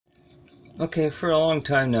Okay, for a long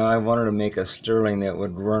time now, I wanted to make a Stirling that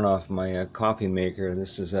would run off my coffee maker.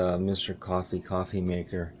 This is a Mr. Coffee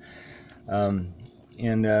maker. Um,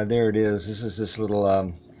 and there it is. This is this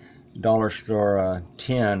little dollar store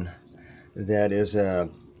tin that is a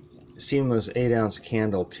seamless 8-ounce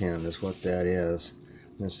candle tin is what that is.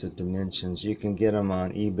 That's the dimensions. You can get them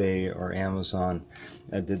on eBay or Amazon.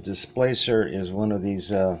 The displacer is one of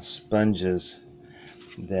these sponges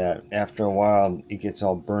that after a while it gets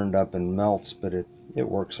all burned up and melts, but it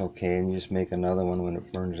works okay, and you just make another one when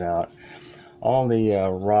it burns out. All the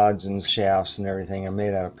rods and shafts and everything are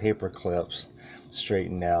made out of paper clips,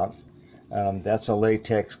 straightened out. That's a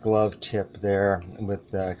latex glove tip there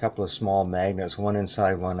with a couple of small magnets, one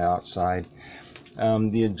inside, one outside.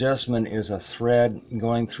 The adjustment is a thread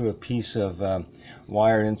going through a piece of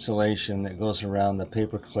wire insulation that goes around the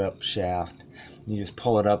paper clip shaft. You just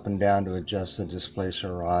pull it up and down to adjust the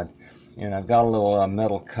displacer rod. And I've got a little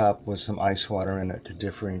metal cup with some ice water in it to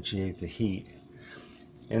differentiate the heat.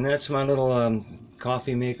 And that's my little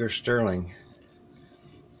coffee maker Stirling.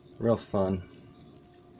 Real fun.